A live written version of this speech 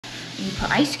You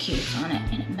put ice cubes on it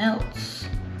and it melts.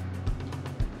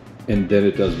 And then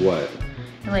it does what?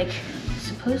 Like, it's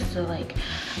supposed to like,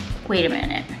 wait a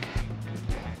minute.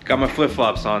 Got my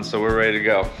flip-flops on, so we're ready to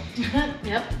go.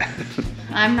 Yep.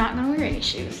 I'm not gonna wear any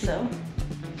shoes, so.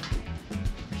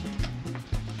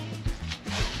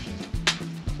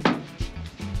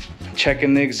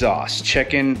 Checking the exhaust,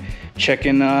 checking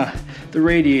the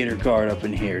radiator guard up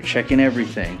in here, checking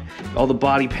everything. All the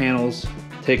body panels,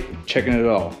 checking it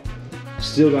all.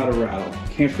 Still got a rattle.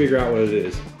 Can't figure out what it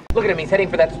is. Look at him, he's heading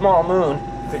for that small moon.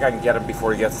 I think I can get him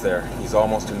before he gets there. He's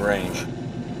almost in range.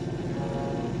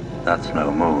 That's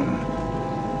no moon.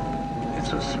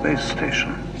 It's a space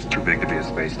station. It's too big to be a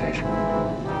space station. I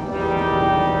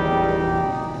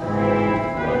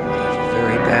have a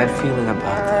very bad feeling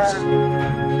about this.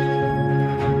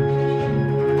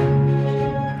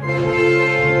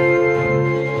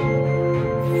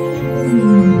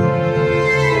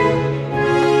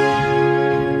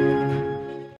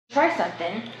 Try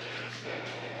something.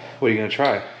 What are you gonna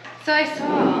try? So I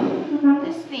saw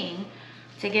this thing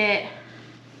to get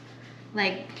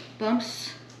like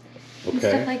bumps and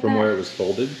stuff like from that. where it was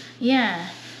folded? Yeah,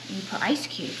 and you put ice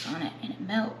cubes on it and it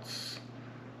melts.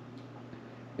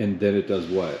 And then it does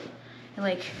what?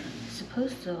 Like, it's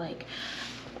supposed to like,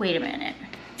 wait a minute.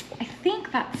 I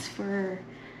think that's for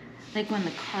like when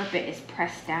the carpet is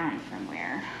pressed down from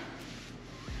where.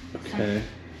 Okay.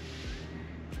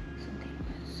 Something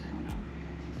was, I don't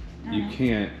know. You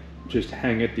can't just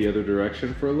hang it the other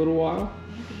direction for a little while?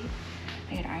 Maybe.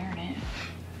 I could iron it.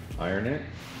 Iron it?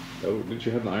 Oh, did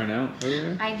you have the iron out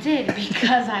earlier? I did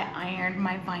because I ironed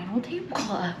my vinyl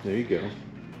tablecloth. There you go.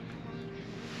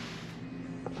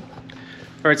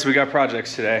 All right, so we got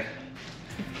projects today.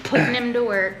 Putting him to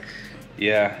work.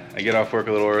 Yeah, I get off work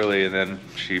a little early and then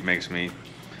she makes me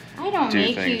I don't do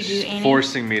make things, you do anything.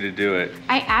 forcing me to do it.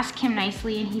 I ask him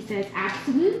nicely and he says,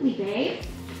 absolutely, babe.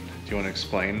 Do you want to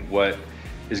explain what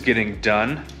is getting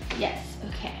done? Yes,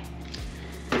 okay.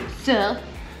 So,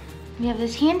 we have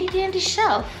this handy dandy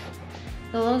shelf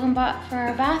that Logan bought for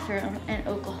our bathroom in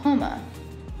Oklahoma.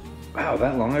 Wow,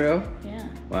 that long ago? Yeah.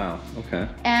 Wow, okay.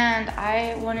 And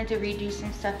I wanted to redo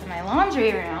some stuff in my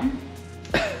laundry room.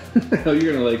 Oh,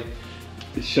 you're gonna like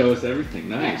show us everything.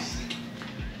 Nice. Yeah.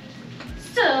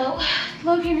 So,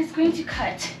 Logan is going to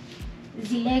cut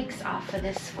the legs off of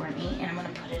this for me and I'm gonna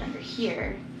put it under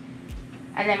here.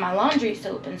 And then my laundry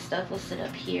soap and stuff will sit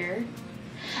up here.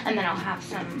 And then I'll have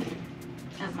some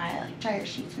of my like dryer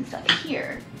sheets and stuff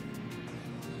here.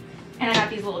 And I got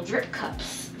these little drip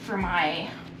cups for my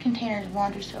containers of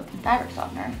laundry soap and fabric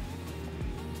softener.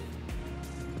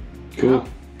 Cool.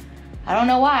 I don't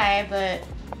know why, but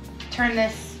turn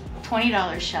this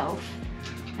 $20 shelf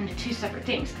into two separate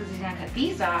things because he's gonna cut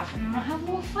these off and then we'll have a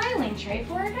little filing tray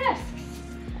for our desks.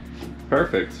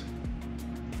 Perfect.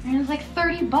 And it's like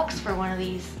 30 bucks for one of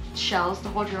these shelves to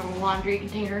hold your own laundry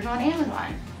containers on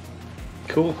Amazon.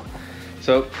 Cool.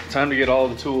 So, time to get all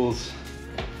the tools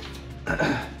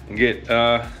and get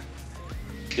cutting.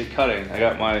 I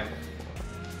got my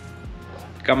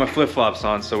flip-flops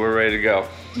on, so we're ready to go.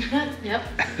 Yep.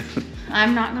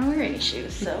 I'm not gonna wear any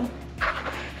shoes, so.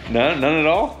 None at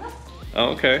all?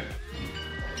 Oh, okay.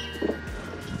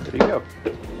 There you go.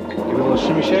 Give it a little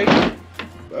shimmy shake.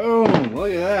 Boom,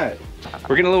 look at that.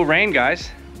 We're getting a little rain, guys.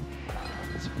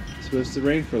 It's supposed to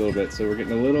rain for a little bit, so we're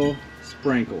getting a little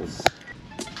sprinkles.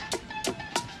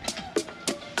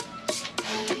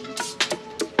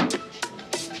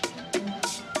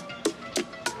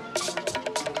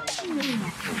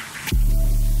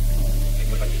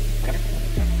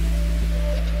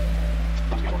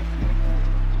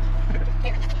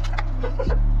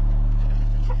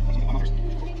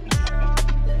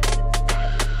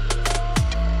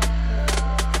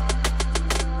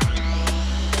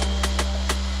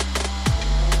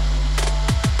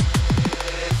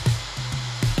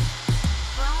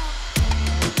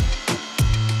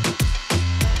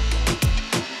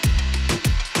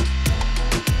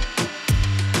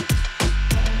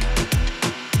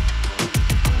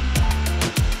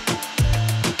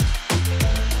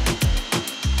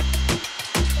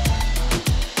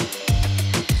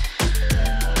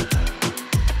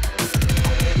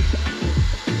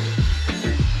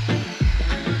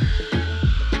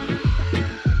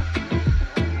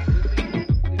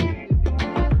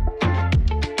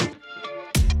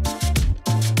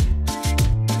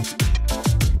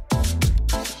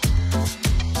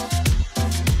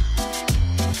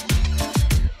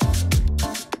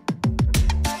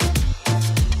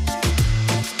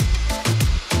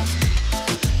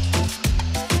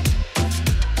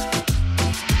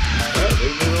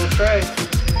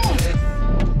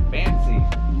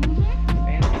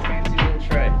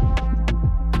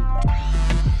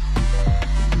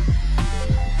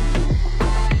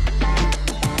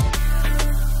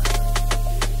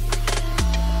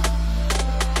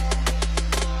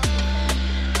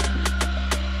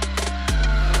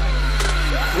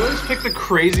 You always pick the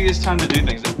craziest time to do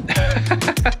things.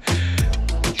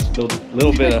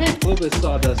 little bit of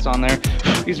sawdust on there.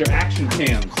 These are action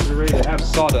cams. They're ready to have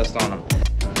sawdust on them.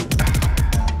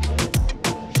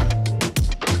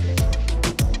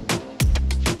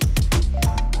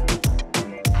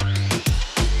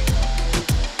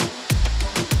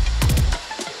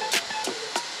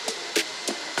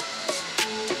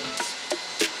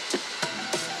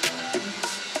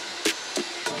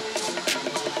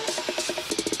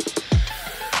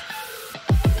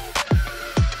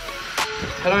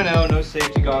 And I know, no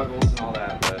safety goggles and all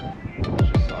that, but it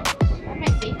just sucks. I have my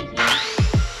safety gear.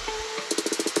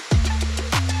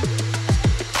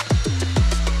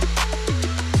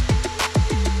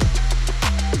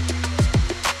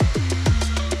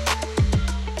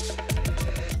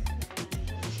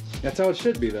 That's how it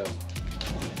should be, though.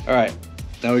 All right,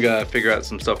 now we gotta figure out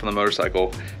some stuff on the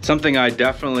motorcycle. Something I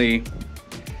definitely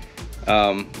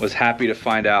was happy to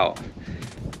find out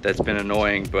that's been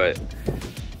annoying, but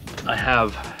I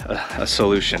have a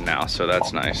solution now, so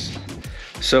that's nice.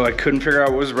 So I couldn't figure out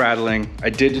what was rattling.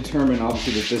 I did determine,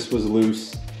 obviously, that this was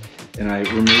loose, and I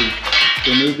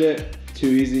removed it. Too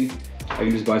easy. I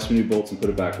can just buy some new bolts and put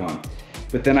it back on.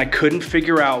 But then I couldn't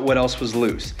figure out what else was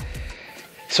loose.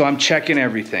 So I'm checking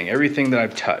everything that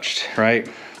I've touched, right?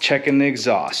 Checking the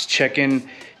exhaust, checking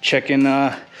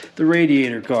the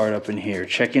radiator guard up in here,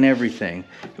 checking everything.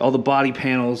 All the body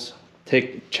panels,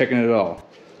 checking it all.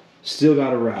 Still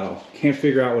got a rattle. Can't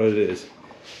figure out what it is.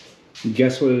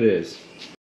 Guess what it is.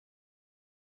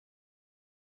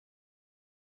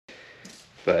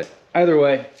 But either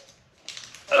way,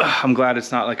 I'm glad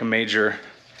it's not like a major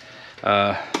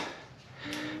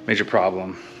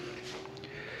problem.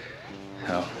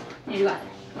 So. You got it.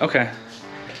 Okay.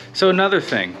 So another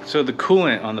thing. So the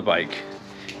coolant on the bike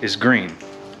is green.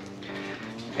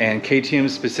 And KTM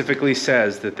specifically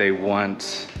says that they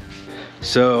want,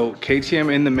 so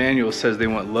KTM in the manual says they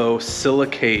want low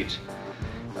silicate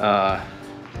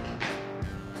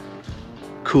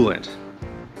coolant.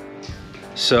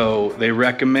 So they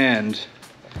recommend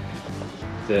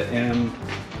the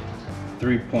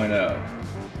M3.0.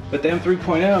 But the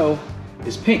M3.0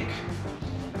 is pink.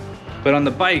 But on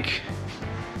the bike,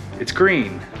 it's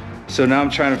green. So now I'm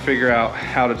trying to figure out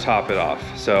how to top it off.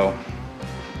 So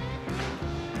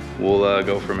we'll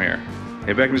go from here.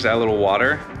 Maybe I can just add a little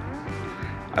water.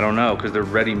 I don't know, because they're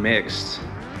ready mixed.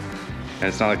 And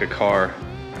it's not like a car.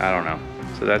 I don't know.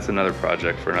 So that's another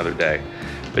project for another day.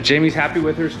 But Jamie's happy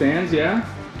with her stands, yeah?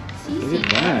 Look at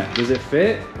that. Does it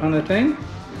fit on the thing?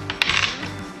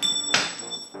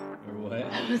 Or what?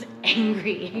 I was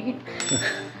angry.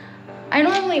 I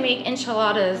normally make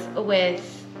enchiladas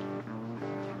with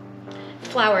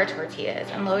flour tortillas,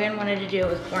 and Logan wanted to do it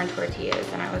with corn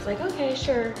tortillas, and I was like, okay,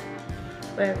 sure.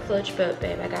 But float your boat,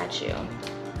 babe, I got you.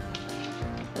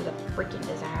 It was a freaking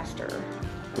disaster.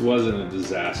 It wasn't a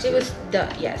disaster. It was,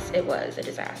 yes, it was a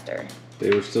disaster.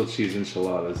 They were still cheese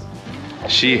enchiladas.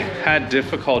 She had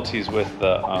difficulties with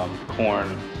the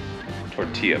corn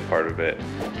tortilla part of it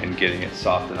and getting it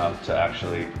soft enough to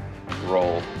actually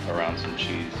roll around some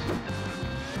cheese.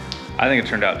 I think it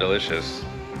turned out delicious.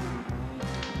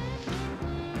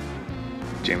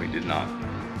 Jamie did not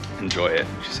enjoy it.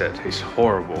 She said it tastes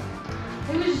horrible.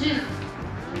 It was just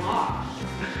blah.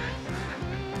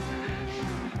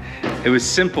 It was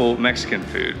simple Mexican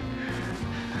food.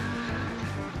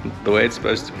 The way it's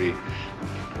supposed to be.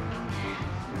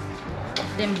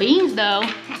 Them beans, though.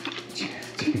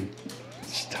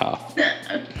 Stop.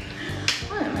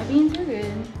 What? My beans are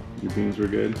good. Your beans were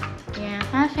good. Yeah,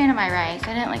 I'm not a fan of my rice.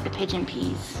 I didn't like the pigeon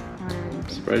peas. I'm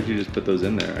surprised you just put those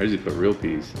in there. I usually put real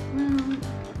peas. Well,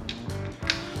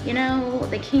 you know,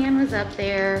 the can was up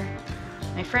there.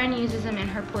 My friend uses them in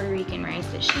her Puerto Rican rice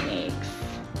that she makes.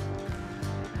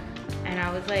 And I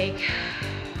was like,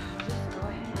 just go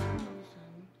ahead and use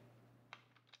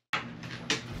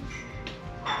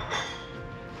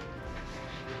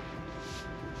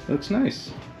them. Looks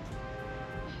nice.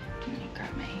 Let me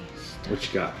grab my stuff. What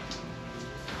you got?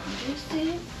 Just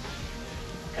it.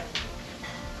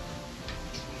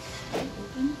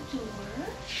 Open door.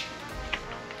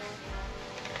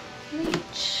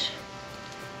 Reach.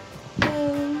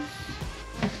 Close.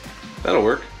 That'll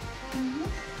work.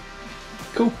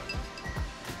 Cool.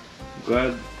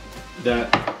 Glad that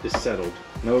is settled.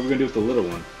 Now what are we gonna do with the little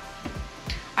one?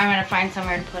 I'm gonna find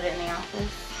somewhere to put it in the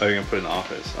office. Oh, you're gonna put it in the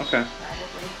office. Okay.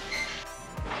 Probably.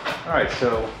 All right,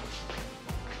 so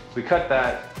we cut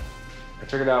that. I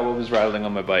figured out what was rattling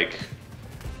on my bike.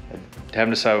 I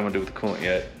haven't decided what I'm gonna do with the coolant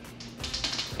yet.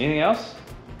 Anything else?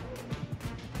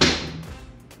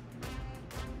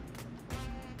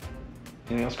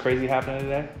 Anything else crazy happening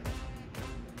today?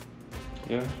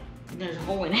 Yeah. There's a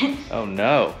hole in it. Oh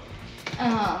no.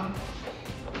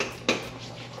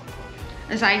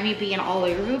 Aside me being all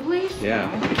over the place. Yeah.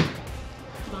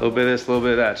 A little bit of this, a little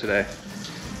bit of that today.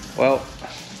 Well,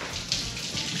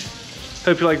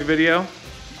 hope you liked the video.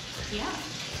 Yeah.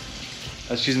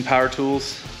 I was using power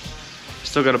tools.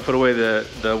 Still got to put away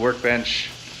the workbench,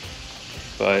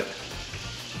 but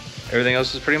everything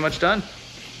else is pretty much done.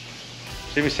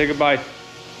 Jamie, say goodbye.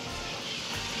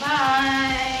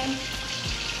 Bye.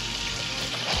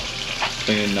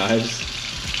 Cleaning knives.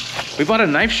 We bought a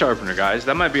knife sharpener, guys.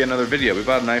 That might be another video. We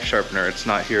bought a knife sharpener. It's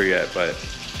not here yet, but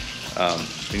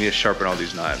we need to sharpen all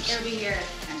these knives. It'll be here.